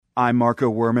I'm Marco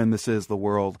Werman. This is The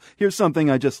World. Here's something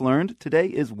I just learned. Today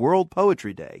is World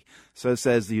Poetry Day. So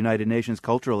says the United Nations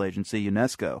Cultural Agency,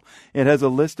 UNESCO. It has a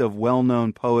list of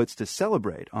well-known poets to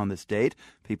celebrate on this date.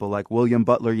 People like William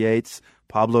Butler Yeats,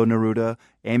 Pablo Neruda,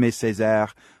 Aime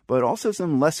Cesaire, but also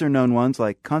some lesser-known ones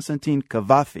like Constantine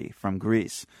Cavafy from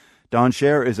Greece. Don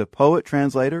Scher is a poet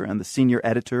translator and the senior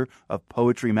editor of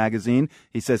Poetry magazine.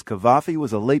 He says Cavafy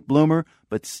was a late bloomer,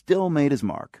 but still made his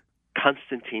mark.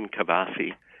 Constantine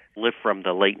Cavafy lived from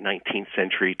the late 19th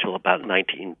century till about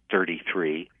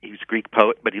 1933. He was a Greek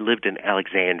poet, but he lived in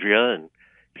Alexandria, and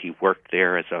he worked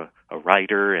there as a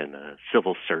writer and a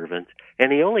civil servant.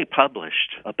 And he only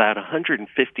published about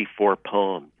 154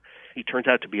 poems. He turns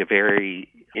out to be a very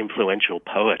influential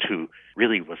poet who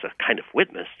really was a kind of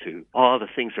witness to all the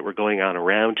things that were going on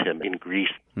around him in Greece.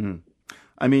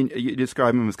 I mean, you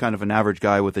describe him as kind of an average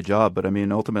guy with a job, but I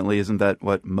mean, ultimately, isn't that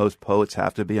what most poets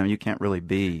have to be? I mean, you can't really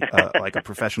be like a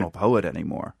professional poet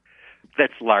anymore.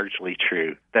 That's largely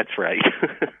true. That's right.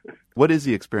 What is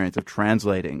the experience of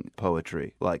translating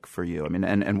poetry like for you? I mean,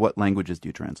 and what languages do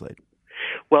you translate?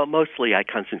 Well, mostly I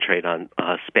concentrate on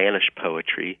Spanish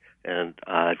poetry, and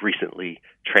I've recently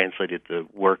translated the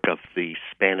work of the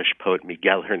Spanish poet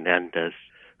Miguel Hernandez,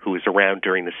 who was around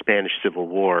during the Spanish Civil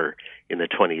War in the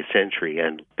 20th century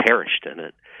and perished in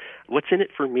it. What's in it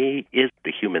for me is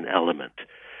the human element.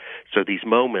 So these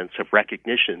moments of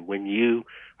recognition, when you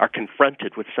are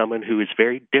confronted with someone who is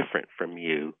very different from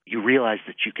you, you realize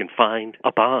that you can find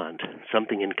a bond,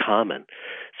 something in common,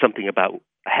 something about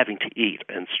having to eat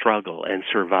and struggle and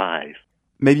survive.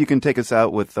 Maybe you can take us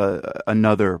out with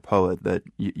another poet that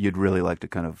you'd really like to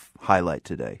kind of highlight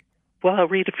today. Well, I'll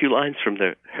read a few lines from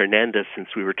the Hernandez since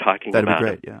we were talking about it.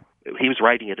 That'd be great, yeah. He was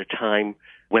writing at a time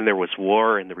when there was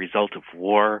war, and the result of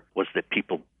war was that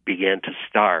people began to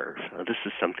starve. This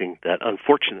is something that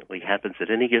unfortunately happens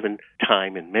at any given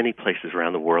time in many places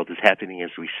around the world, is happening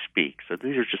as we speak. So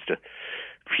these are just a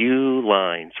few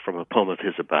lines from a poem of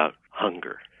his about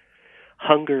hunger.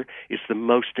 Hunger is the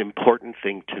most important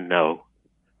thing to know.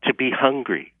 To be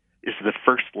hungry is the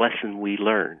first lesson we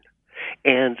learn.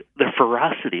 And the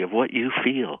ferocity of what you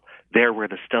feel there where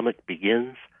the stomach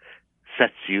begins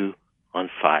sets you on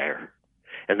fire.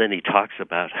 And then he talks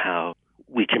about how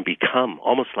we can become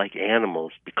almost like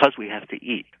animals because we have to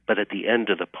eat. But at the end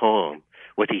of the poem,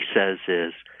 what he says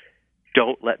is,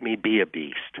 don't let me be a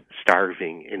beast,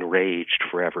 starving, enraged,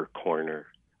 forever corner,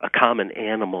 a common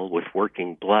animal with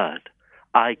working blood.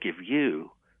 I give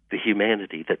you the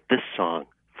humanity that this song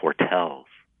foretells.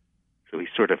 So he's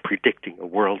sort of predicting a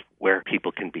world where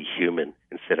people can be human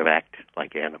instead of act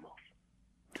like animals.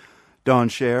 Don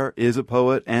Scher is a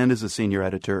poet and is a senior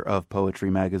editor of Poetry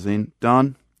magazine.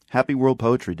 Don, happy World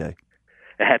Poetry Day.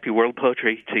 A happy World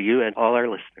Poetry to you and all our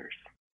listeners.